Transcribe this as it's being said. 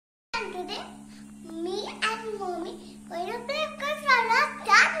today me and mommy going to play Crocodile.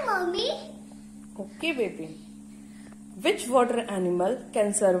 Dad, mommy. Okay, baby. Which water animal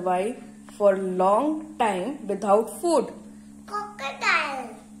can survive for long time without food? Crocodile.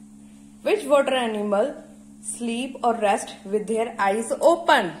 Which water animal sleep or rest with their eyes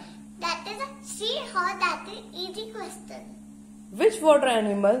open? That is a seahorse. That is easy question. Which water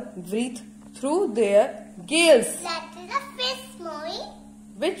animal breathe through their gills? That is a fish, mommy.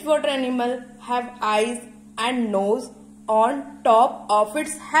 Which water animal have eyes and nose on top of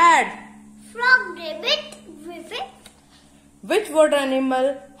its head? Frog, rabbit, griffin. Which water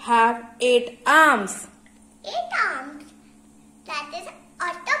animal have 8 arms? 8 arms. That is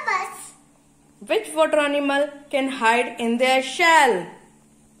octopus. Which water animal can hide in their shell?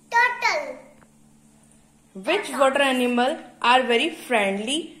 Turtle. Which water animal are very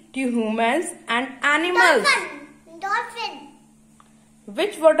friendly to humans and animals? Dolphin. Dolphin.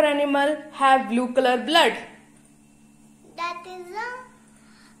 Which water animal have blue color blood? That is a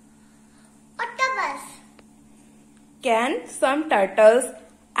octopus. Can some turtles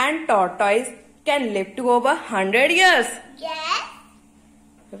and tortoise can live to over 100 years? Yes.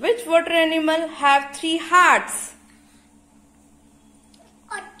 Which water animal have 3 hearts?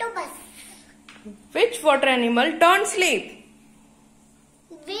 Octopus. Which water animal don't sleep?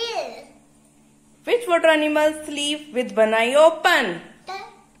 Whale. Which water animal sleep with one eye open?